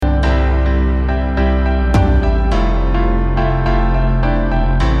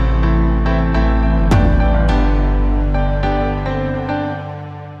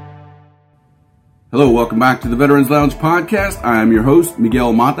Hello, welcome back to the Veterans Lounge podcast. I am your host,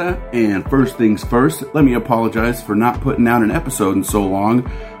 Miguel Mata, and first things first, let me apologize for not putting out an episode in so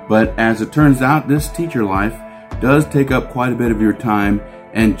long, but as it turns out, this teacher life does take up quite a bit of your time,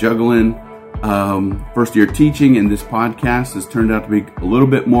 and juggling first year teaching and this podcast has turned out to be a little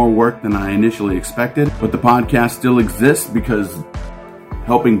bit more work than I initially expected, but the podcast still exists because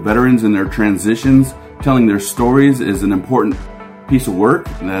helping veterans in their transitions, telling their stories is an important piece of work.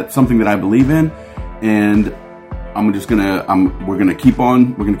 That's something that I believe in. And we're gonna keep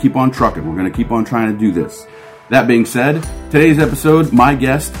on trucking. We're gonna keep on trying to do this. That being said, today's episode, my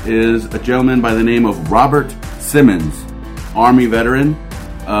guest is a gentleman by the name of Robert Simmons, Army veteran,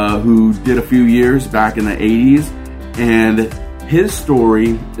 who did a few years back in the 80s. And his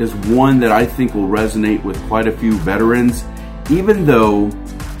story is one that I think will resonate with quite a few veterans, even though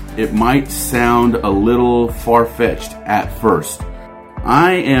it might sound a little far-fetched at first.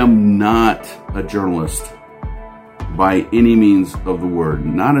 I am not a journalist by any means of the word.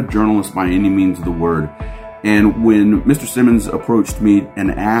 Not a journalist by any means of the word. And when Mr. Simmons approached me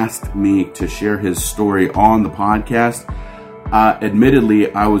and asked me to share his story on the podcast,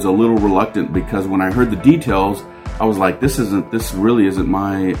 admittedly, I was a little reluctant because when I heard the details, I was like, this really isn't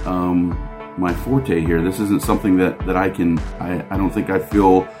my forte here. This isn't something that I don't think I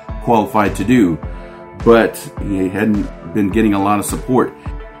feel qualified to do. But he hadn't been getting a lot of support.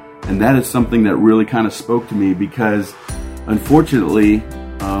 And that is something that really kind of spoke to me because, unfortunately,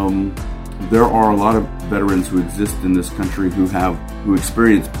 there are a lot of veterans who exist in this country who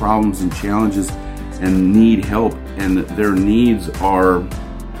experience problems and challenges and need help, and their needs are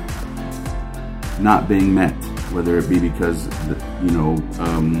not being met, whether it be because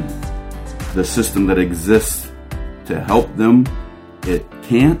the system that exists to help them, it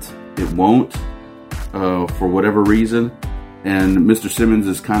can't, it won't, for whatever reason. And Mr. Simmons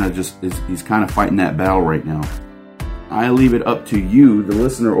is he's kind of fighting that battle right now. I leave it up to you, the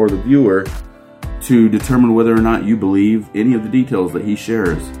listener or the viewer, to determine whether or not you believe any of the details that he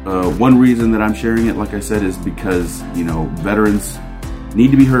shares. One reason that I'm sharing it, like I said, is because, veterans need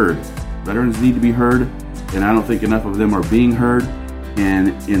to be heard. Veterans need to be heard, and I don't think enough of them are being heard. And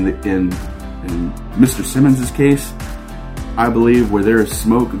in Mr. Simmons' case, I believe where there is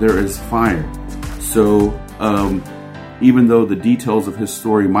smoke, there is fire. So, even though the details of his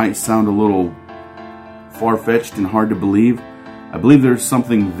story might sound a little far-fetched and hard to believe, I believe there's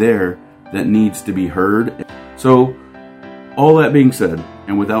something there that needs to be heard. So, all that being said,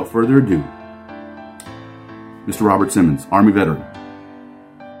 and without further ado, Mr. Robert Simmons, Army veteran.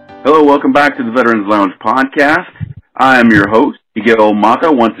 Hello, welcome back to the Veterans Lounge podcast. I am your host, Miguel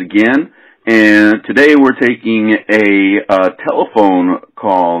Mata, once again. And today we're taking a telephone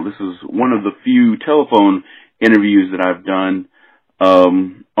call. This is one of the few telephone interviews that I've done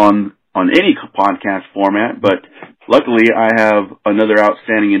on any podcast format, but luckily I have another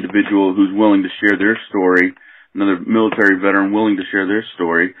outstanding individual who's willing to share their story, another military veteran willing to share their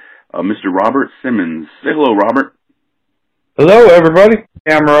story, Mr. Robert Simmons. Say hello, Robert. Hello, everybody.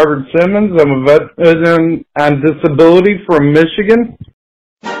 I'm Robert Simmons. I'm a veteran on disability from Michigan.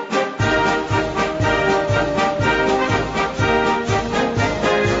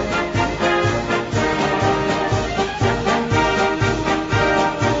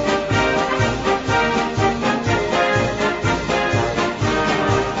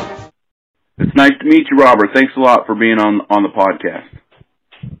 It's nice to meet you, Robert. Thanks a lot for being on the podcast.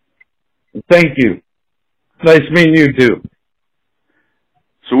 Thank you. Nice meeting you, too.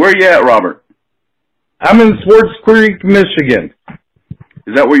 So where are you at, Robert? I'm in Swartz Creek, Michigan.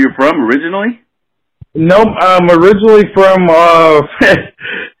 Is that where you're from originally? Nope, I'm originally from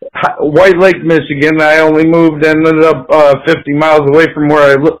White Lake, Michigan. I only moved and ended up 50 miles away from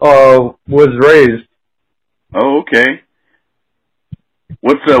where I was raised. Oh, okay.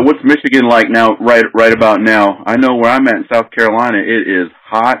 What's Michigan like now? Right about now, I know where I'm at in South Carolina. It is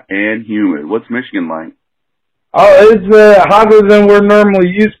hot and humid. What's Michigan like? It's hotter than we're normally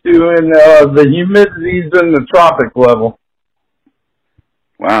used to, and the humidity's in the tropic level.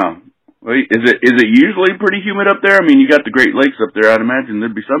 Wow. Is it usually pretty humid up there? I mean, you got the Great Lakes up there. I'd imagine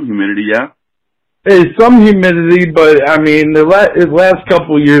there'd be some humidity, yeah? There's some humidity, but I mean, the last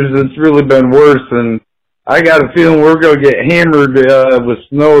couple of years it's really been worse, and I got a feeling we're going to get hammered with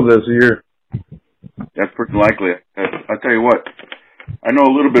snow this year. That's pretty likely. I tell you what, I know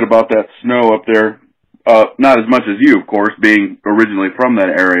a little bit about that snow up there. Not as much as you, of course, being originally from that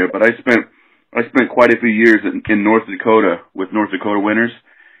area, but I spent quite a few years in North Dakota with North Dakota winters,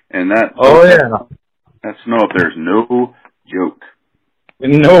 and that snow up there is no joke.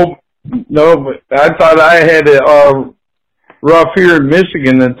 Nope. I thought I had rough here in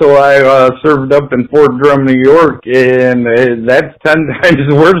Michigan until I served up in Fort Drum, New York, and that's 10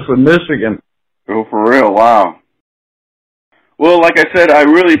 times worse than Michigan. Oh, for real? Wow. Well, like I said, I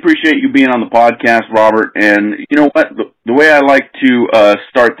really appreciate you being on the podcast, Robert. And you know what? The way I like to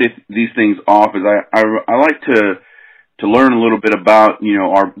start these things off is I like to learn a little bit about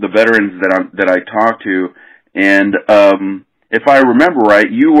the veterans that I talk to. And if I remember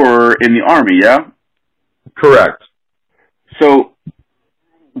right, you were in the Army, yeah? Correct. So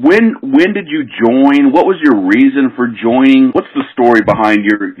when did you join? What was your reason for joining? What's the story behind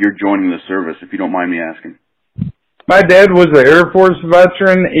your joining the service, if you don't mind me asking? My dad was an Air Force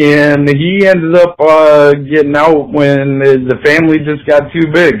veteran, and he ended up getting out when the family just got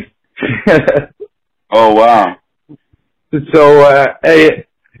too big. Oh, wow. So I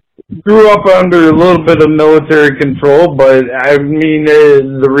grew up under a little bit of military control, but I mean,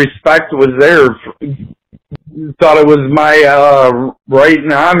 the respect was there. Thought it was my right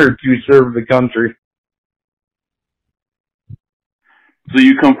and honor to serve the country. So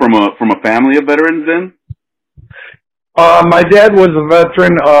you come from a family of veterans then? My dad was a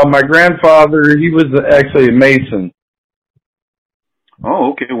veteran. My grandfather, he was actually a Mason.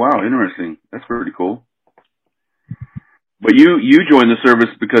 Oh, okay. Wow, interesting. That's pretty cool. But you joined the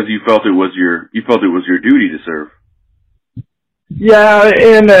service because you felt it was your duty to serve. Yeah,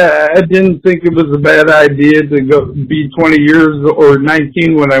 and I didn't think it was a bad idea to go be 20 years or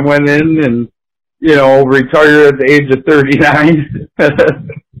 19 when I went in and, retire at the age of 39.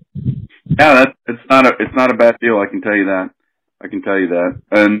 Yeah, it's not a bad deal. I can tell you that.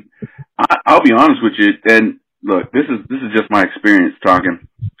 And I'll be honest with you. And look, this is just my experience talking.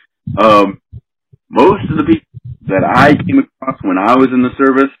 Most of the people that I came across when I was in the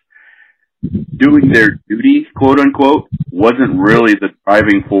service, doing their duty, quote unquote, wasn't really the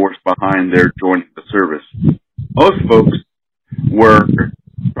driving force behind their joining the service. Most folks were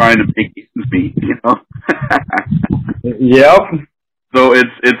trying to make ends meet, Yep. So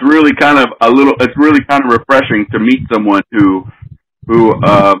it's really kind of refreshing to meet someone who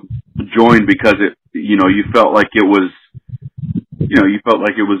joined because you felt like it was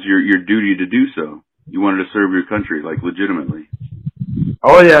your duty to do so. You wanted to serve your country, like, legitimately.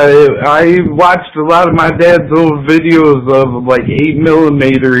 Oh yeah, I watched a lot of my dad's old videos of like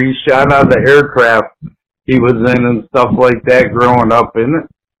 8mm he shot out of the aircraft he was in and stuff like that growing up. And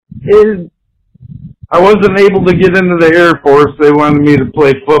I wasn't able to get into the Air Force. They wanted me to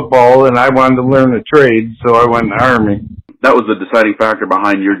play football, and I wanted to learn a trade, so I went in the Army. That was the deciding factor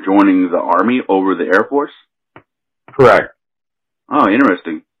behind your joining the Army over the Air Force? Correct. Oh,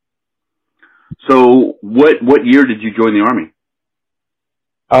 interesting. So what year did you join the Army?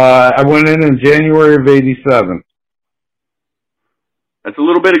 I went in January of '87. That's a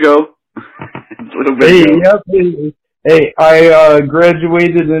little bit ago. It's a little bit ago. Yep. Hey, I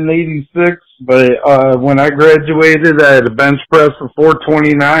graduated in '86, but when I graduated, I had a bench press of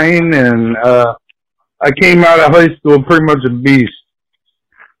 429, and I came out of high school pretty much a beast.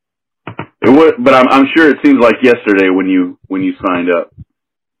 But I'm sure it seems like yesterday when you signed up.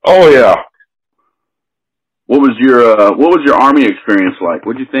 Oh yeah. What was your Army experience like?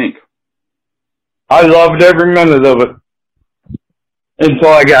 What'd you think? I loved every minute of it until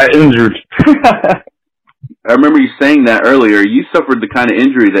I got injured. I remember you saying that earlier. You suffered the kind of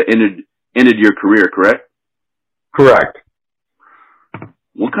injury that ended your career, correct? Correct.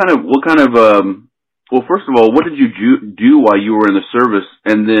 What kind of well, first of all, what did you do while you were in the service,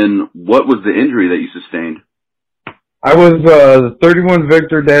 and then what was the injury that you sustained? I was the 31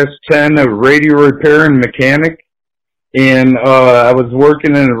 Victor-10, a radio repair and mechanic, and I was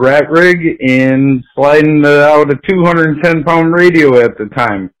working in a rat rig and sliding out a 210-pound radio at the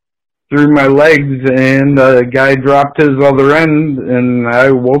time through my legs, and the guy dropped his other end, and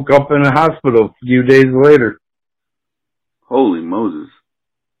I woke up in a hospital a few days later. Holy Moses.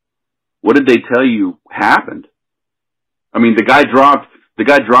 What did they tell you happened? I mean, the guy dropped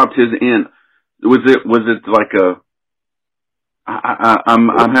his end. Was it like a I'm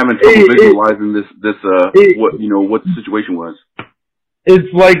having trouble visualizing this what the situation was.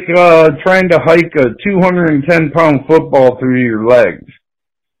 It's like trying to hike a 210-pound football through your legs.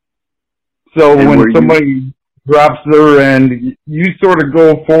 So and when somebody drops their end, you sort of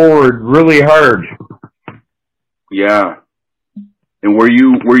go forward really hard. Yeah. And were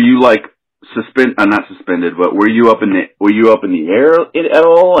you like not suspended, but were you up in the air at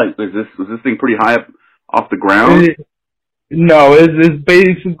all? Like was this thing pretty high up off the ground? No, it's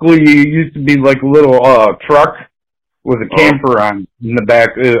basically used to be like a little truck with a camper on in the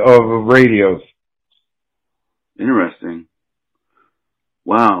back of radios. Interesting.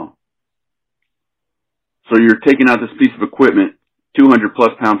 Wow. So you're taking out this piece of equipment,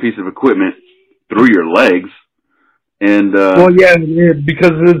 200+ pound piece of equipment, through your legs, and well, yeah,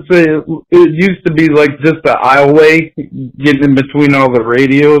 because it used to be like just an aisleway getting in between all the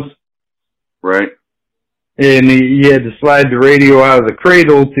radios, right? And you had to slide the radio out of the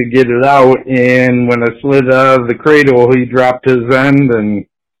cradle to get it out. And when I slid out of the cradle, he dropped his end, and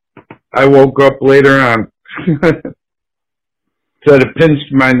I woke up later on. So it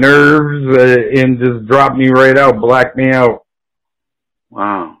pinched my nerves and just dropped me right out, blacked me out.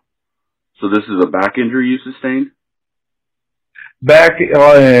 Wow. So this is a back injury you sustained? Back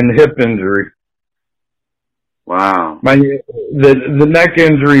and hip injury. Wow. The neck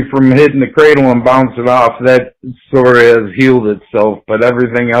injury from hitting the cradle and bouncing off, that sort of has healed itself, but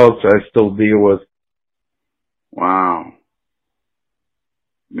everything else I still deal with. Wow.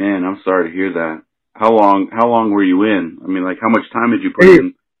 Man, I'm sorry to hear that. How long were you in? I mean, like, how much time did you put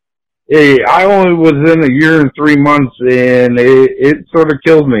in? Hey, I only was in 1 year and 3 months, and it sort of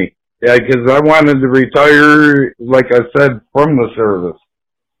killed me. Yeah, because I wanted to retire, like I said, from the service.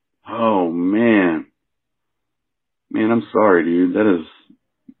 Oh, man. Man, I'm sorry, dude. That is...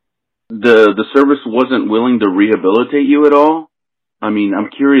 The service wasn't willing to rehabilitate you at all? I mean, I'm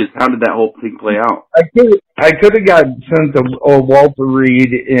curious, how did that whole thing play out? I could have got sent to Walter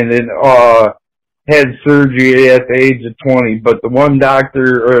Reed and it had surgery at the age of 20, but the one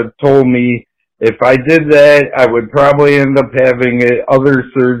doctor told me if I did that, I would probably end up having other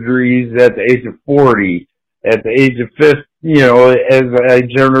surgeries at the age of 40. At the age of 50, as I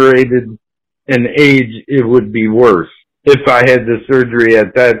generated an age, it would be worse if I had the surgery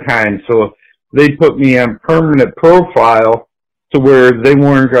at that time. So they put me on permanent profile to where they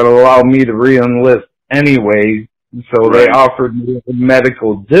weren't going to allow me to re-enlist anyway. So They offered me a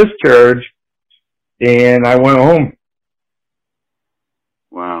medical discharge, and I went home.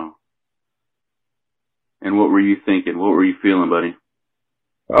 Wow. And what were you thinking? What were you feeling, buddy?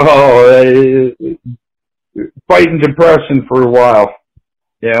 Oh, fighting depression for a while,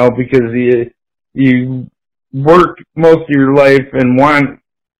 because you work most of your life and want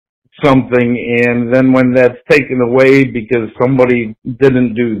something, and then when that's taken away because somebody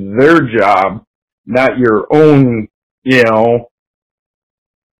didn't do their job, not your own,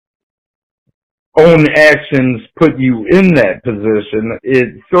 own actions put you in that position,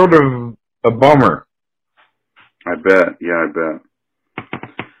 it's sort of a bummer. I bet. Yeah, I bet.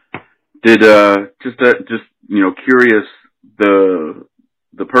 Did just curious, the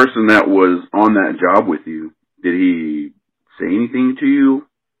person that was on that job with you, did he say anything to you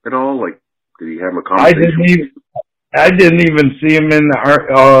at all? Like, did he have a conversation? I didn't even see him in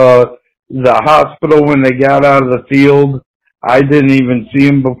the hospital when they got out of the field. I didn't even see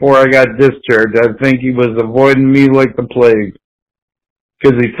him before I got discharged. I think he was avoiding me like the plague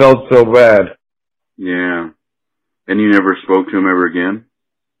because he felt so bad. Yeah. And you never spoke to him ever again?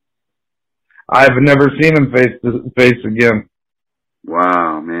 I've never seen him face to face again.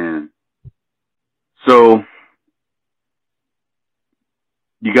 Wow, man. So,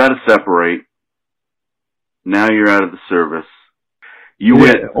 you got to separate. Now you're out of the service. You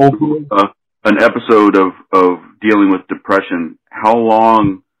went through an episode of dealing with depression. How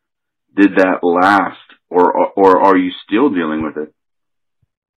long did that last, or are you still dealing with it?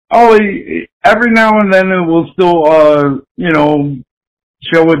 Oh, every now and then it will still,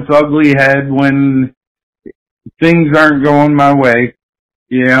 show its ugly head when things aren't going my way.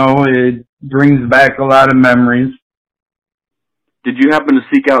 It brings back a lot of memories. Did you happen to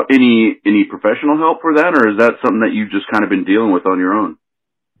seek out any professional help for that, or is that something that you've just kind of been dealing with on your own?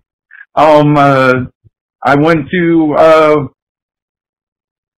 I went to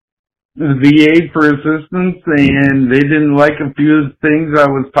the VA for assistance, and they didn't like a few things I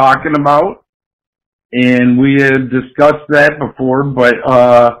was talking about, and we had discussed that before, but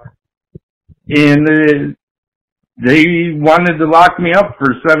they wanted to lock me up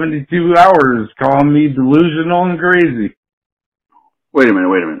for 72 hours, calling me delusional and crazy. Wait a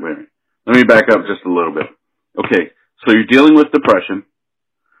minute. Let me back up just a little bit. Okay, so you're dealing with depression.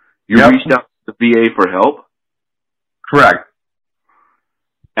 You reached out to the VA for help? Correct.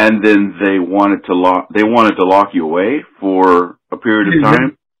 And then they wanted to lock you away for a period of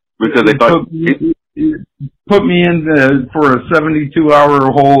time because they thought put me in for a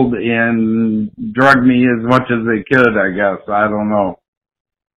 72-hour hold and drug me as much as they could, I guess. I don't know.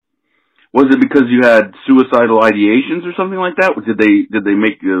 Was it because you had suicidal ideations or something like that? Did they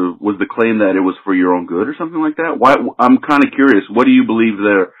make was the claim that it was for your own good or something like that? Why? I'm kind of curious. What do you believe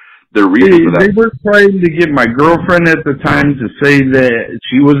their reason for that? They were trying to get my girlfriend at the time to say that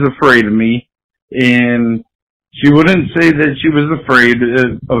she was afraid of me, and She wouldn't say that she was afraid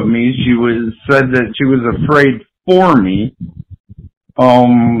of me. Said that she was afraid for me.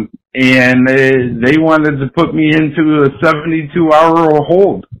 And they wanted to put me into a 72-hour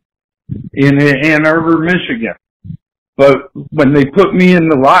hold in Ann Arbor, Michigan. But when they put me in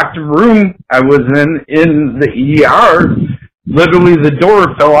the locked room I was in the ER, literally the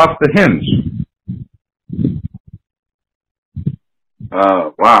door fell off the hinge.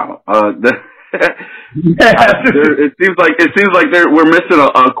 Wow. It seems like we're missing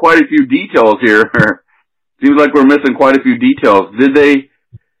quite a few details here. Seems like we're missing quite a few details.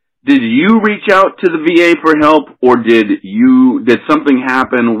 Did you reach out to the VA for help, or did something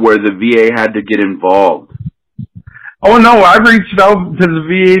happen where the VA had to get involved? Oh no, I reached out to the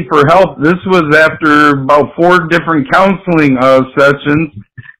VA for help. This was after about 4 different counseling sessions,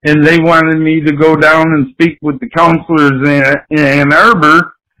 and they wanted me to go down and speak with the counselors in Ann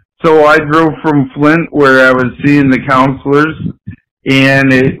Arbor. So I drove from Flint, where I was seeing the counselors,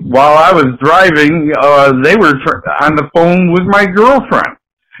 and while I was driving, they were on the phone with my girlfriend,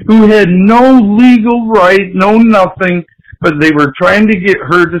 who had no legal right, no nothing, but they were trying to get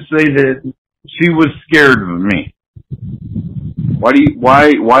her to say that she was scared of me. Why do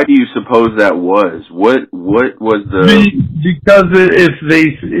you suppose that was? What was the? Because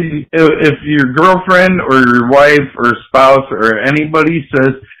if your girlfriend or your wife or spouse or anybody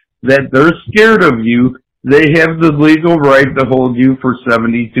says that they're scared of you, they have the legal right to hold you for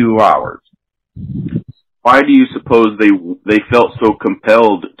 72 hours. Why do you suppose they felt so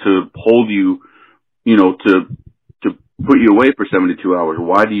compelled to hold you, to put you away for 72 hours?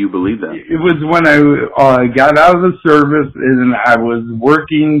 Why do you believe that? It was when I got out of the service and I was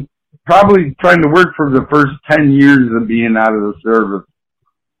working, probably trying to work for the first 10 years of being out of the service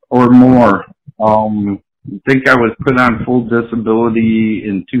or more. I think I was put on full disability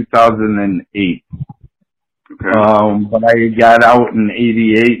in 2008. Okay. But I got out in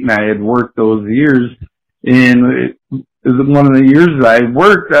 88 and I had worked those years. And one of the years I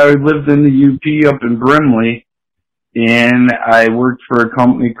worked, I lived in the UP up in Brimley, and I worked for a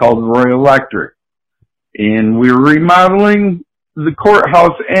company called Roy Electric. And we were remodeling the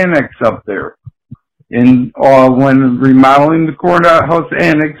courthouse annex up there. And when remodeling the courthouse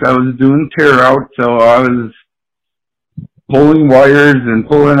annex, I was doing tear out, so I was pulling wires and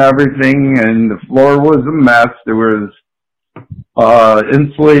pulling everything, and the floor was a mess. There was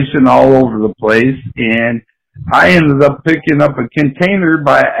insulation all over the place, and I ended up picking up a container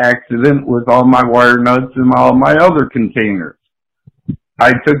by accident with all my wire nuts and all my other containers.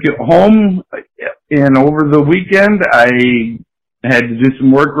 I took it home, and over the weekend, I had to do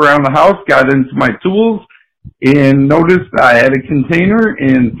some work around the house, got into my tools, and noticed I had a container,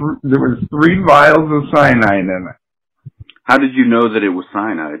 and there was 3 vials of cyanide in it. How did you know that it was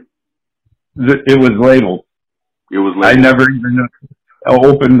cyanide? It was labeled. It was labeled. I never even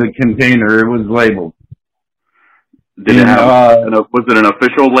opened the container. It was labeled. Did it have? Was it an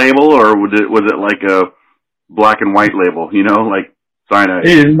official label, or was it like a black and white label? Like cyanide.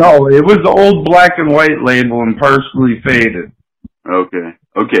 No, it was the old black and white label and partially faded. Okay.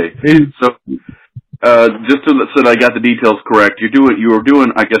 So, just so that I got the details correct, you were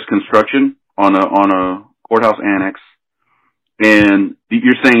doing, I guess, construction on a courthouse annex. And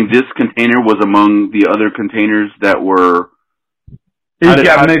you're saying this container was among the other containers that were... It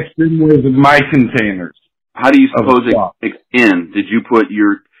got mixed in with my containers. How do you suppose it mixed in? Did you put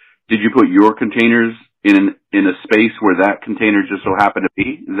your containers in a space where that container just so happened to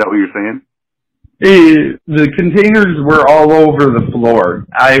be? Is that what you're saying? The containers were all over the floor.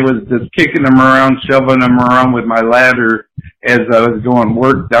 I was just kicking them around, shoving them around with my ladder as I was doing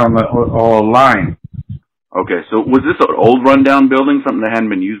work down the line. Okay, so was this an old rundown building, something that hadn't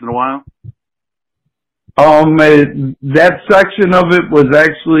been used in a while? That section of it was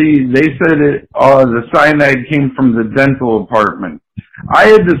actually, they said the cyanide came from the dental department. I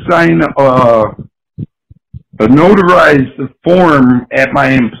had to sign a notarized form at my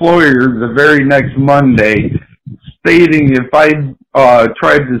employer the very next Monday stating if I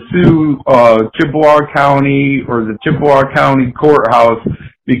tried to sue Chippewa County or the Chippewa County Courthouse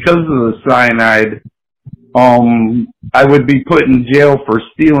because of the cyanide, I would be put in jail for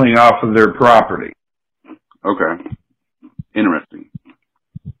stealing off of their property. Okay. Interesting.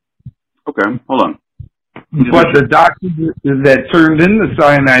 Okay, hold on. But the doctor that turned in the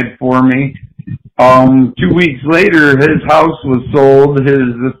cyanide for me, 2 weeks later, his house was sold.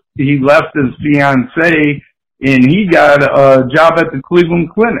 He left his fiancée, and he got a job at the Cleveland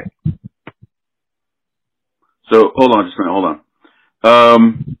Clinic. So, hold on just a minute, hold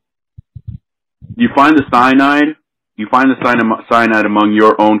on. You find the cyanide among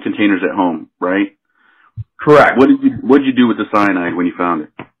your own containers at home, right? Correct. What did you do with the cyanide when you found it?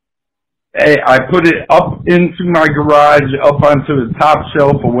 I put it up into my garage, up onto the top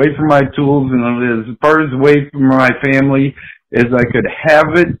shelf, away from my tools, and as far as away from my family as I could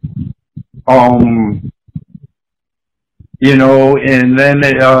have it. And then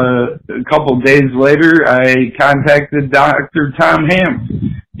a couple of days later, I contacted Dr. Tom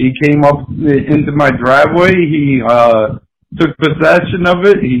Ham. He came up into my driveway. He took possession of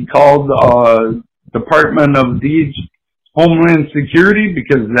it. He called Department of Homeland Security,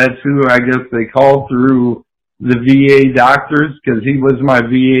 because that's who I guess they call through the VA doctors, because he was my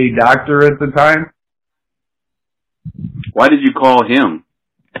VA doctor at the time. Why did you call him?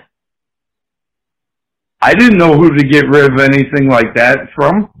 I didn't know who to get rid of anything like that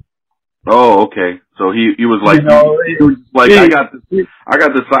from. Oh, okay. So he was like, I got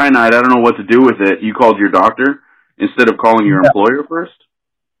the cyanide. I don't know what to do with it. You called your doctor instead of calling your employer first?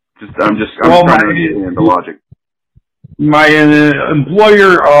 I'm trying to understand the logic. My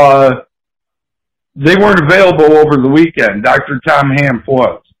employer, they weren't available over the weekend. Dr. Tom Ham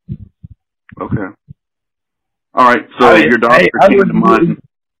was. Okay. All right. So your doctor came to mind.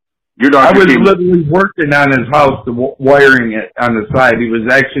 I was literally working on his house, wiring it on the side. He was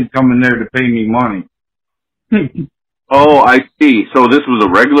actually coming there to pay me money. Oh, I see. So this was a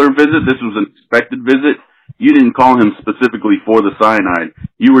regular visit? This was an expected visit? You didn't call him specifically for the cyanide.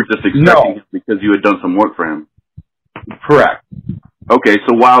 You were just expecting him because you had done some work for him. Correct. Okay,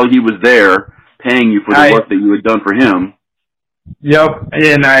 so while he was there paying you for the work that you had done for him. Yep,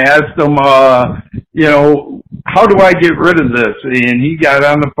 and I asked him, how do I get rid of this? And he got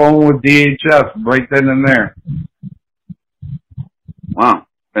on the phone with DHS right then and there. Wow.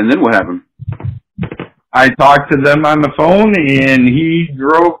 And then what happened? I talked to them on the phone, and he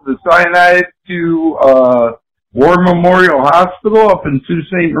drove the cyanide to War Memorial Hospital up in Sault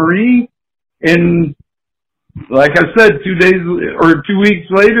Ste. Marie. And like I said, 2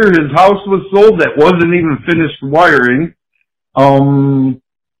 weeks later, his house was sold that wasn't even finished wiring. And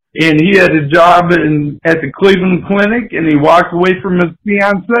he had a job at the Cleveland Clinic, and he walked away from his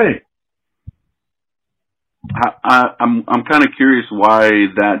fiancée. I'm kind of curious why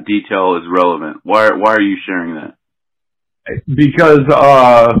that detail is relevant. Why are you sharing that? Because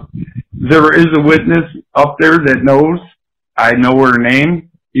there is a witness up there that knows. I know her name,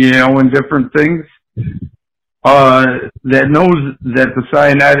 and different things. That knows that the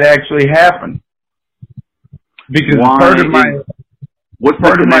cyanide actually happened. Because what's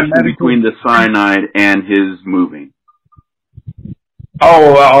the connection between the cyanide and his moving?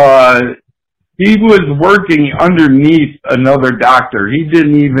 He was working underneath another doctor. He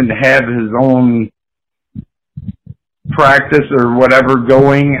didn't even have his own practice or whatever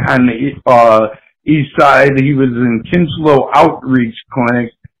going on the east side. He was in Kinchlow Outreach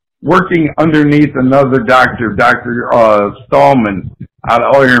Clinic, working underneath another doctor, Dr. Stallman, out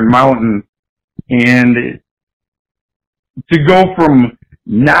of Iron Mountain. And to go from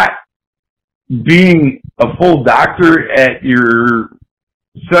not being a full doctor at your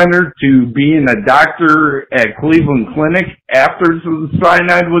center to being a doctor at Cleveland Clinic after the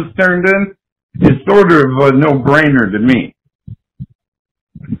cyanide was turned in is sort of a no-brainer to me.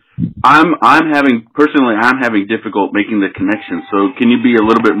 I'm having difficult making the connection. So can you be a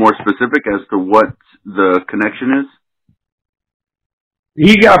little bit more specific as to what the connection is?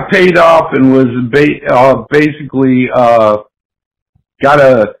 He got paid off and was basically got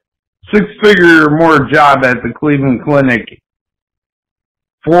a six-figure or more job at the Cleveland Clinic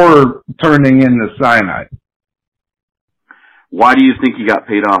for turning in the cyanide. Why do you think he got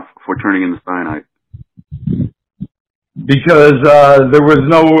paid off for turning in the cyanide? Because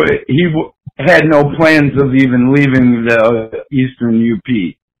he had no plans of even leaving the Eastern UP.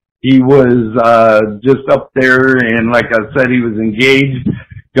 He was just up there, and like I said, he was engaged,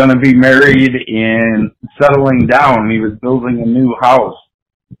 going to be married, and settling down. He was building a new house.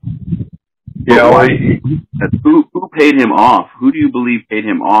 Who paid him off? Who do you believe paid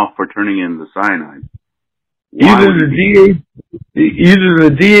him off for turning in the cyanide? Either the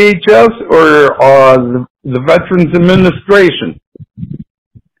DHS or the Veterans Administration.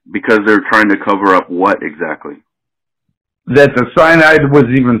 Because they're trying to cover up what exactly? That the cyanide was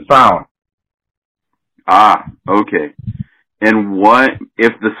even found. Ah, okay. And what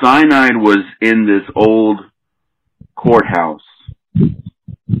if the cyanide was in this old courthouse,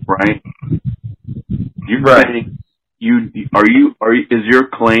 right? You're saying is your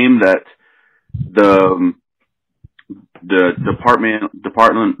claim that the Department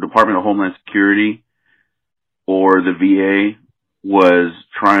of Homeland Security or the VA was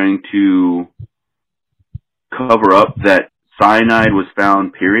trying to cover up that cyanide was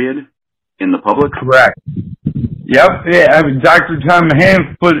found, period, in the public? Correct. Yep. Yeah, Dr. Tom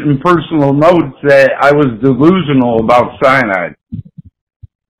Hanf put in personal notes that I was delusional about cyanide.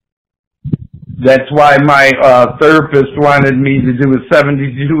 That's why my therapist wanted me to do a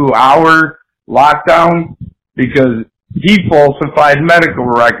 72-hour lockdown, because he falsified medical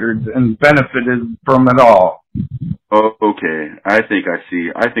records and benefited from it all. Oh, okay. I think I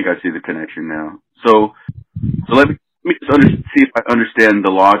see the connection now. So let me just see if I understand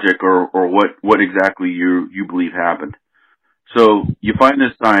the logic or what exactly you believe happened. So you find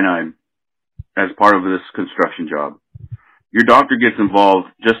this cyanide as part of this construction job. Your doctor gets involved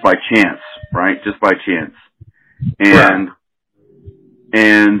just by chance, right? Just by chance. And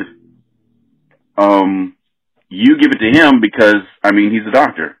you give it to him because, I mean, he's a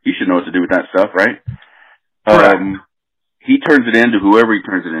doctor. He should know what to do with that stuff, right? He turns it into whoever he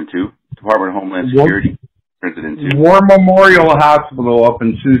turns it into. Department of Homeland Security turns it into. War Memorial Hospital up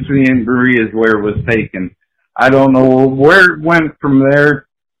in Sault Ste. Marie is where it was taken. I don't know where it went from there.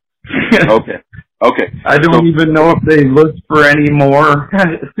 Okay. I don't even know if they looked for any more.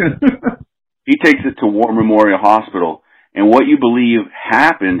 He takes it to War Memorial Hospital, and what you believe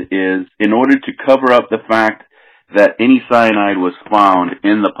happened is, in order to cover up the fact that any cyanide was found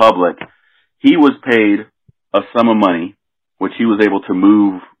in the public, he was paid a sum of money, which he was able to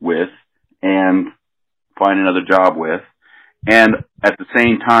move with and find another job with, and at the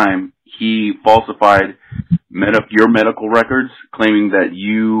same time, he falsified your medical records, claiming that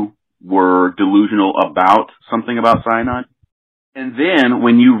you were delusional about something about cyanide. And then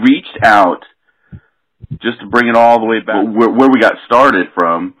when you reached out, just to bring it all the way back where we got started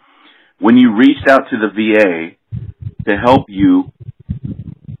from, when you reached out to the VA to help you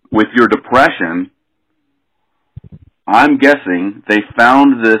with your depression, I'm guessing they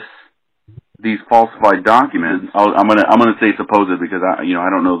found these falsified documents. I'm gonna say supposed, because I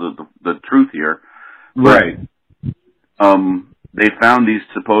don't know the truth here. Right. They found the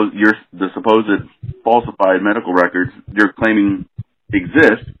supposed falsified medical records you're claiming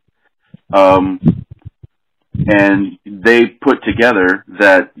exist, and they put together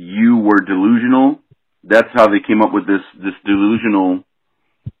that you were delusional. That's how they came up with this delusional,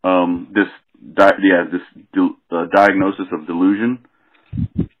 diagnosis of delusion.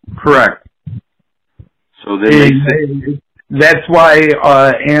 Correct. So that's why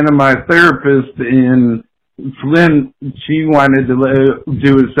Anna, my therapist in Flint, she wanted to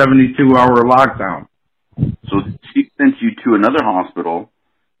do a 72-hour lockdown. So she sent you to another hospital,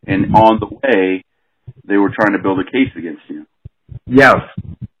 and on the way, they were trying to build a case against you. Yes.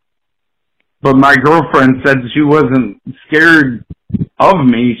 But my girlfriend said she wasn't scared of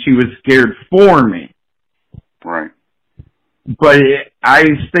me, she was scared for me. Right. But I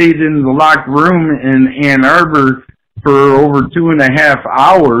stayed in the locked room in Ann Arbor for over 2.5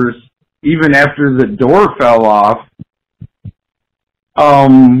 hours, even after the door fell off.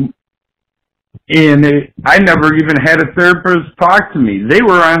 I never even had a therapist talk to me. They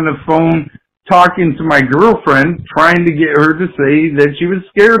were on the phone talking to my girlfriend, trying to get her to say that she was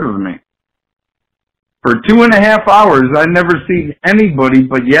scared of me. For 2.5 hours, I'd never seen anybody,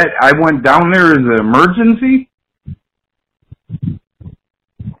 but yet I went down there as an emergency.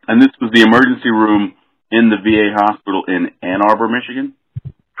 And this was the emergency room in the VA hospital in Ann Arbor, Michigan?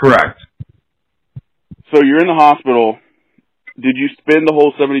 Correct. So you're in the hospital. Did you spend the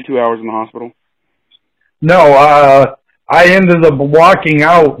whole 72 hours in the hospital? No, I ended up walking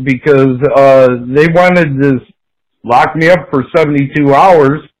out because they wanted to lock me up for 72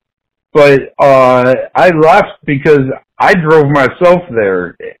 hours, but I left because I drove myself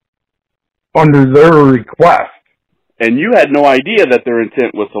there under their request. And you had no idea that their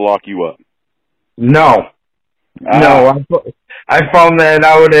intent was to lock you up? No. No, I found that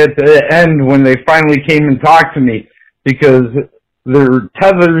out at the end when they finally came and talked to me, because their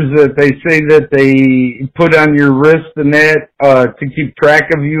tethers that they say that they put on your wrist and that to keep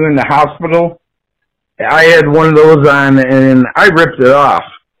track of you in the hospital, I had one of those on and I ripped it off.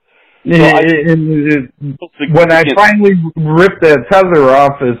 When I finally ripped that tether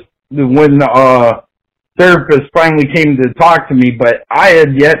off is when the therapist finally came to talk to me, but I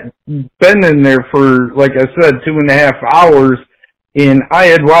had yet been in there for, like I said, 2.5 hours, and I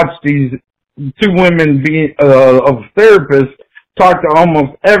had watched these two women of therapists talk to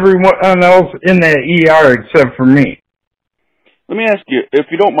almost everyone else in that ER except for me. Let me ask you, if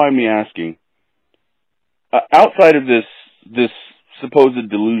you don't mind me asking, outside of this supposed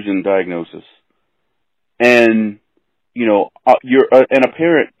delusion diagnosis, and you're and a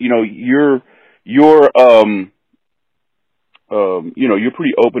parent, you're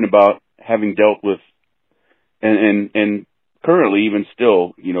pretty open about having dealt with and currently even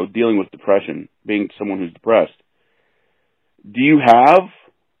still, dealing with depression, being someone who's depressed. Do you have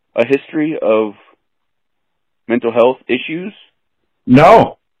a history of mental health issues?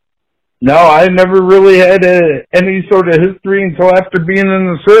 No. No, I never really had any sort of history until after being in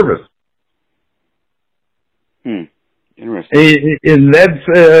the service. Interesting. And that's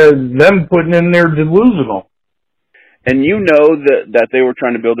them putting in their delusional. And you know that they were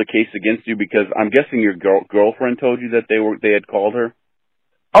trying to build a case against you because I'm guessing your girlfriend told you that they had called her?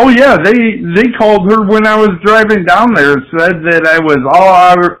 Oh yeah, they called her when I was driving down there, said that I was all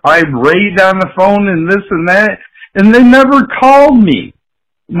irate on the phone and this and that, and they never called me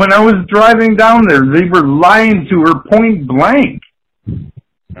when I was driving down there. They were lying to her point blank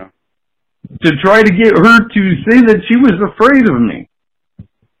to try to get her to say that she was afraid of me.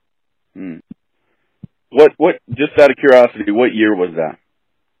 What, just out of curiosity, what year was that?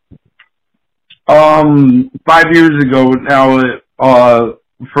 5 years ago now,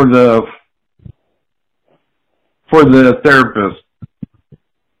 for the therapist.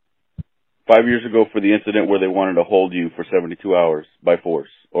 5 years ago for the incident where they wanted to hold you for 72 hours by force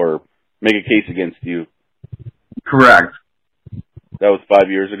or make a case against you. Correct. That was 5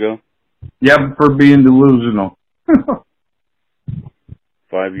 years ago? Yep, for being delusional.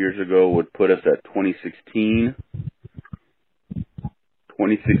 5 years ago would put us at 2016.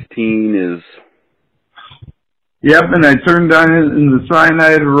 2016 is... Yep, and I turned on it in the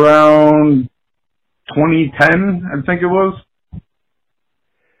cyanide around 2010, I think it was.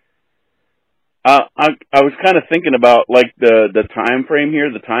 Mm-hmm. I was kind of thinking about like the time frame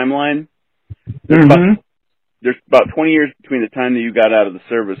here, the timeline. There's about 20 years between the time that you got out of the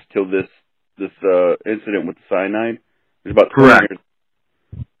service till this incident with the cyanide. There's about 20 Correct. years.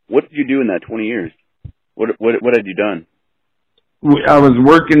 What did you do in that 20 years? What had you done? I was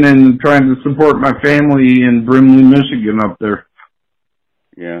working and trying to support my family in Brimley, Michigan up there.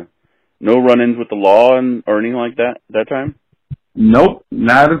 Yeah. No run-ins with the law or anything like that time? Nope,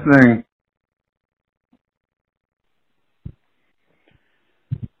 not a thing.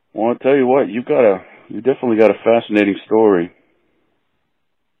 Well, I'll tell you what, you definitely got a fascinating story.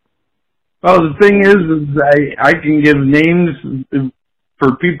 Well, the thing is I can give names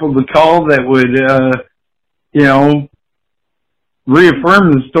for people to call that would,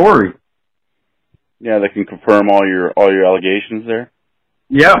 reaffirm the story. Yeah, that can confirm all your allegations there.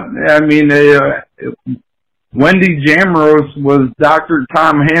 Yep, I mean, Wendy Jamrose was Dr.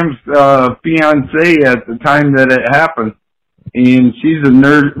 Tom Ham's fiance at the time that it happened, and she's a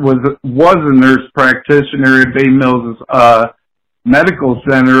nurse. Was a nurse practitioner at Bay Mills Medical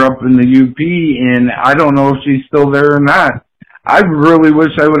Center up in the UP, and I don't know if she's still there or not. I really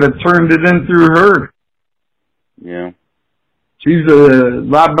wish I would have turned it in through her. Yeah. She's a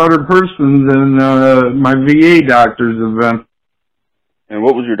lot better person than my VA doctors have been. And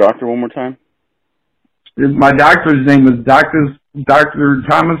what was your doctor one more time? My doctor's name is Dr.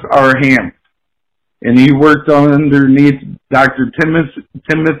 Thomas R. Ham, and he worked underneath Dr.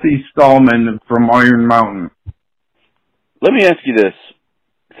 Timothy Stallman from Iron Mountain. Let me ask you this,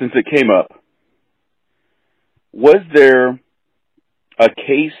 since it came up. Was there a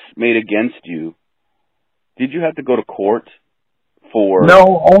case made against you? Did you have to go to court for...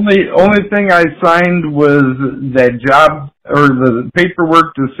 No, only thing I signed was that job, or the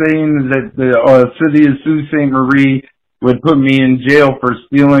paperwork to saying that the city of Sault Ste. Marie would put me in jail for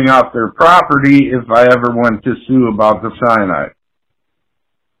stealing off their property if I ever went to sue about the cyanide.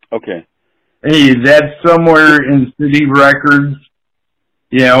 Okay. Hey, that's somewhere in city records.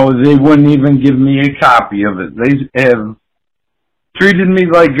 They wouldn't even give me a copy of it. They have treated me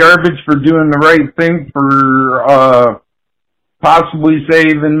like garbage for doing the right thing for possibly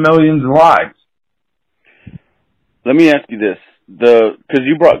saving millions of lives. Let me ask you this: because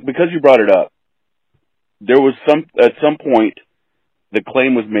you brought it up, there was at some point the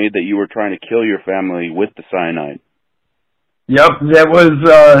claim was made that you were trying to kill your family with the cyanide. Yep, that was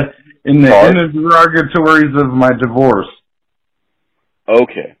in the interrogatories of my divorce.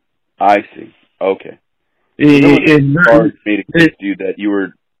 Okay, I see. Okay. It made against you that you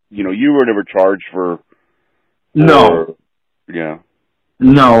were never charged for. No. Yeah.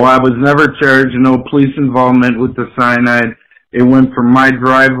 No, I was never charged. No police involvement with the cyanide. It went from my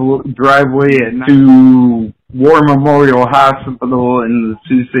driveway to War Memorial Hospital in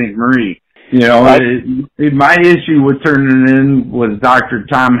Sault Ste. Marie. My issue with turning it in was Dr.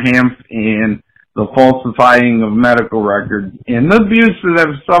 Tom Hanf and the falsifying of medical records and the abuse that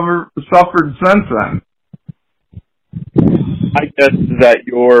I've suffered since then. I guess that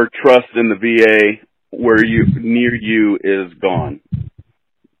your trust in the VA near you is gone.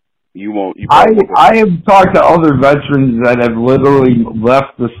 I have talked to other veterans that have literally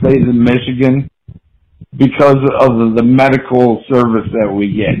left the state of Michigan because of the medical service that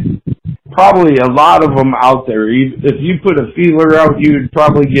we get. Probably a lot of them out there. If you put a feeler out, you'd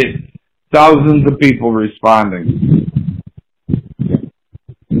probably get thousands of people responding.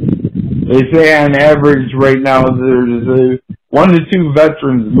 They say on average right now there's 1 to 2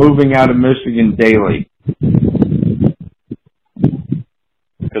 veterans moving out of Michigan daily.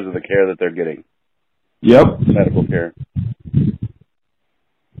 Because of the care that they're getting. Yep. Medical care.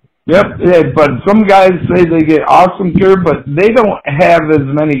 Yep, yeah, but some guys say they get awesome care, but they don't have as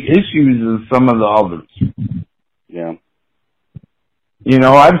many issues as some of the others. Yeah. You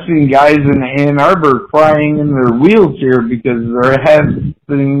know, I've seen guys in Ann Arbor crying in their wheelchair because we're having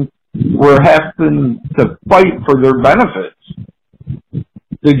to fight for their benefits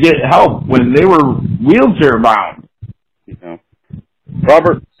to get help when they were wheelchair bound. Yeah.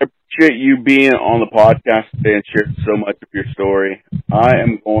 Robert, I appreciate you being on the podcast today and sharing so much of your story. I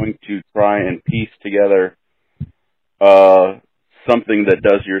am going to try and piece together something that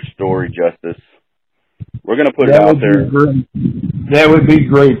does your story justice. We're going to put it out there. That would be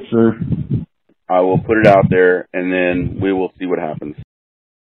great, sir. I will put it out there, and then we will see what happens.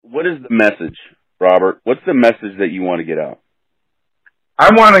 What is the message, Robert? What's the message that you want to get out?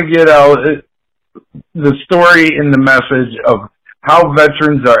 I want to get out the story and the message of how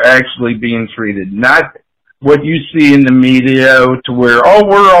veterans are actually being treated, not what you see in the media to where, oh,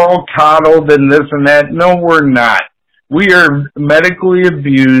 we're all coddled and this and that. No, we're not. We are medically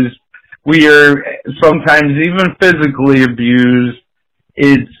abused. We are sometimes even physically abused.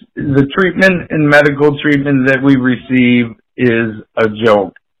 It's the treatment and medical treatment that we receive is a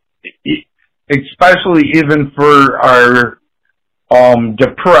joke, especially even for our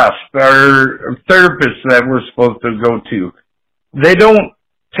depressed, our therapists that we're supposed to go to. They don't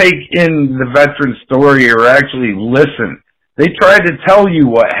take in the veteran story or actually listen. They try to tell you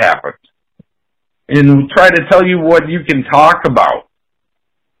what happened and try to tell you what you can talk about.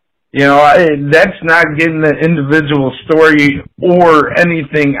 You know, that's not getting the individual story or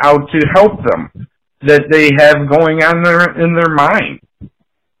anything out to help them that they have going on in their mind.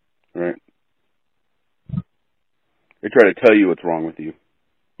 Right. They try to tell you what's wrong with you.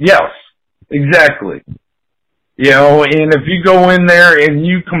 Yes, exactly. You know, and if you go in there and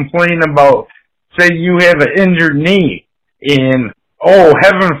you complain about, say you have an injured knee, and, oh,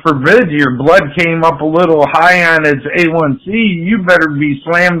 heaven forbid, your blood came up a little high on its A1C, you better be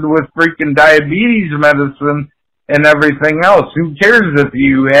slammed with freaking diabetes medicine and everything else. Who cares if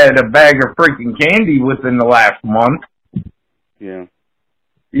you had a bag of freaking candy within the last month? Yeah.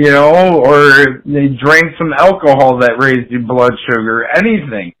 You know, or they drank some alcohol that raised your blood sugar,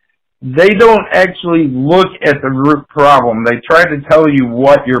 anything. They don't actually look at the root problem. They try to tell you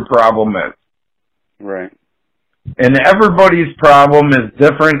what your problem is. Right. And everybody's problem is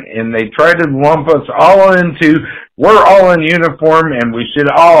different, and they try to lump us all into, we're all in uniform, and we should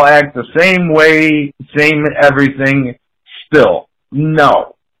all act the same way, same everything still.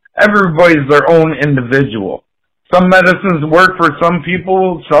 No. Everybody's their own individual. Some medicines work for some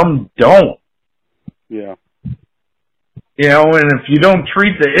people, some don't. Yeah. You know, and if you don't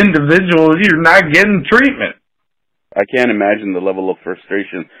treat the individual, you're not getting treatment. I can't imagine the level of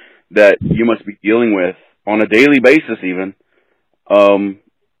frustration that you must be dealing with on a daily basis even.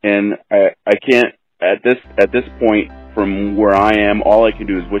 And I can't, at this point from where I am, all I can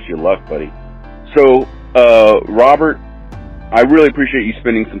do is wish you luck, buddy. So, Robert, I really appreciate you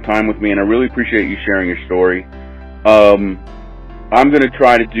spending some time with me, and I really appreciate you sharing your story. I'm going to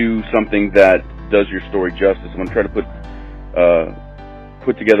try to do something that does your story justice. I'm going to try to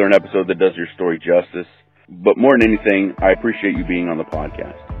put together an episode that does your story justice. But more than anything, I appreciate you being on the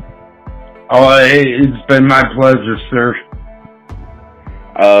podcast. Oh, it's been my pleasure, sir.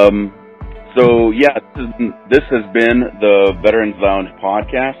 So yeah, this has been the Veterans Lounge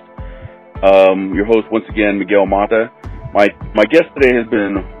podcast. Your host once again, Miguel Mata. My guest today has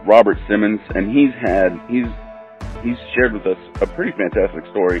been Robert Simmons, and he's shared with us a pretty fantastic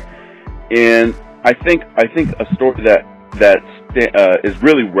story. And I think a story that is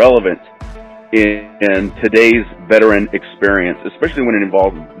really relevant in today's veteran experience, especially when it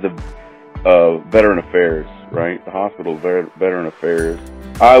involves the veteran affairs, right? The hospital veteran affairs.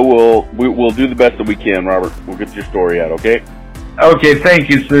 We'll do the best that we can, Robert. We'll get your story out, okay? Okay, thank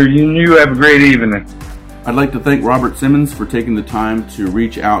you, sir. You have a great evening. I'd like to thank Robert Simmons for taking the time to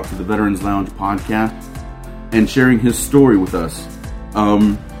reach out to the Veterans Lounge podcast and sharing his story with us.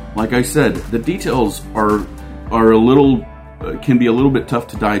 Like I said, the details are a little can be a little bit tough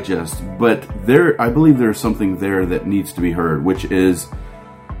to digest, but I believe there's something there that needs to be heard, which is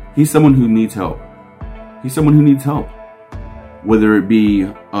he's someone who needs help. He's someone who needs help, whether it be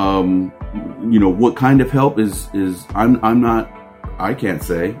what kind of help is I can't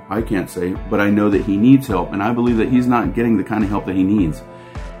say, but I know that he needs help, and I believe that he's not getting the kind of help that he needs.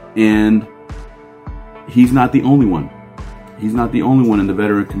 And he's not the only one. He's not the only one in the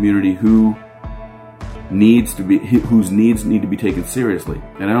veteran community whose needs need to be taken seriously.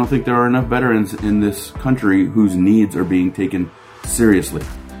 And I don't think there are enough veterans in this country whose needs are being taken seriously.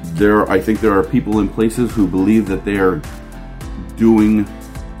 I think there are people in places who believe that they are doing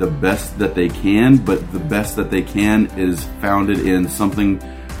the best that they can, but the best that they can is founded in something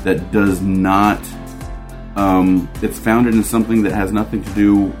that does not, it's founded in something that has nothing to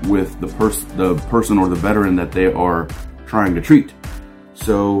do with the person or the veteran that they are trying to treat.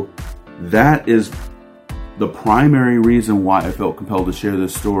 So that is the primary reason why I felt compelled to share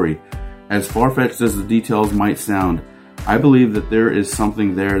this story. As far-fetched as the details might sound, I believe that there is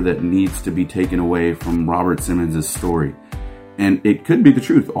something there that needs to be taken away from Robert Simmons' story. And it could be the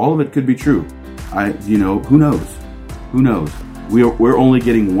truth. All of it could be true. Who knows? Who knows? We're only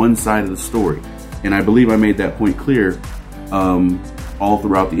getting one side of the story. And I believe I made that point clear all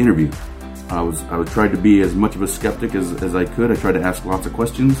throughout the interview. I tried to be as much of a skeptic as I could. I tried to ask lots of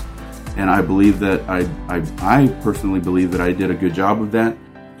questions. And I believe that I personally believe that I did a good job of that.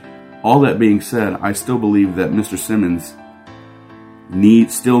 All that being said, I still believe that Mr. Simmons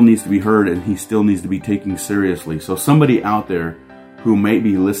still needs to be heard, and he still needs to be taken seriously. So somebody out there who may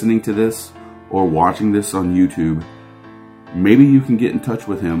be listening to this or watching this on YouTube, maybe you can get in touch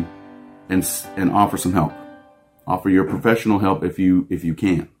with him and offer some help. Offer your professional help if you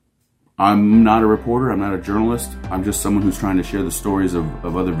can. I'm not a reporter. I'm not a journalist. I'm just someone who's trying to share the stories of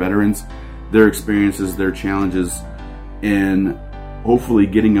other veterans, their experiences, their challenges, and hopefully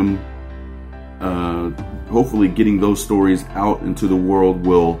getting those stories out into the world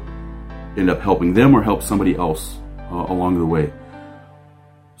will end up helping them or help somebody else along the way.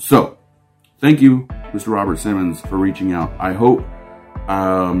 So, thank you, Mr. Robert Simmons, for reaching out. I hope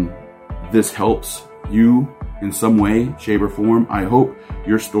this helps you in some way, shape, or form. I hope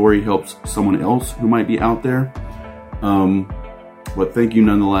your story helps someone else who might be out there. But thank you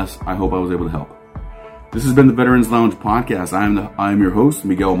nonetheless. I hope I was able to help. This has been the Veterans Lounge Podcast. I am your host,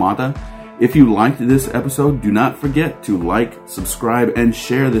 Miguel Mata. If you liked this episode, do not forget to like, subscribe, and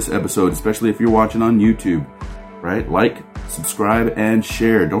share this episode, especially if you're watching on YouTube, right? Like, subscribe, and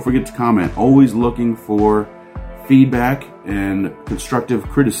share. Don't forget to comment. Always looking for feedback and constructive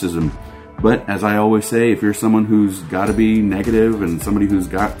criticism. But as I always say, if you're someone who's got to be negative and somebody who's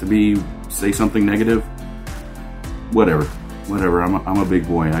got to say something negative, whatever. I'm a big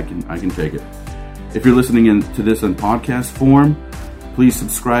boy. I can take it. If you're listening to this in podcast form, please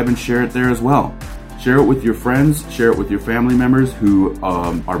subscribe and share it there as well. Share it with your friends. Share it with your family members who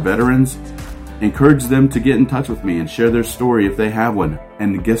are veterans. Encourage them to get in touch with me and share their story if they have one.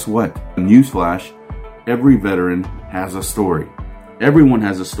 And guess what? Newsflash, every veteran has a story. Everyone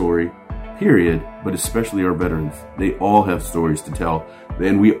has a story, period, but especially our veterans. They all have stories to tell,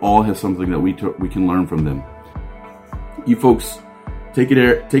 and we all have something that we can learn from them. You folks, take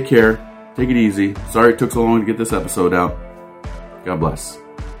care, take it easy. Sorry it took so long to get this episode out. God bless.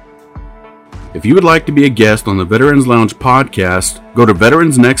 If you would like to be a guest on the Veterans Lounge podcast, go to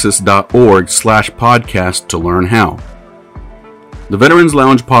veteransnexus.org/podcast to learn how. The Veterans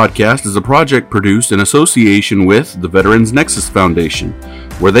Lounge podcast is a project produced in association with the Veterans Nexus Foundation,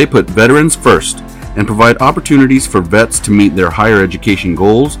 where they put veterans first and provide opportunities for vets to meet their higher education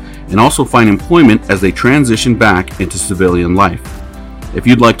goals and also find employment as they transition back into civilian life. If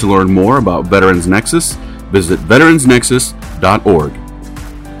you'd like to learn more about Veterans Nexus, visit veteransnexus.org.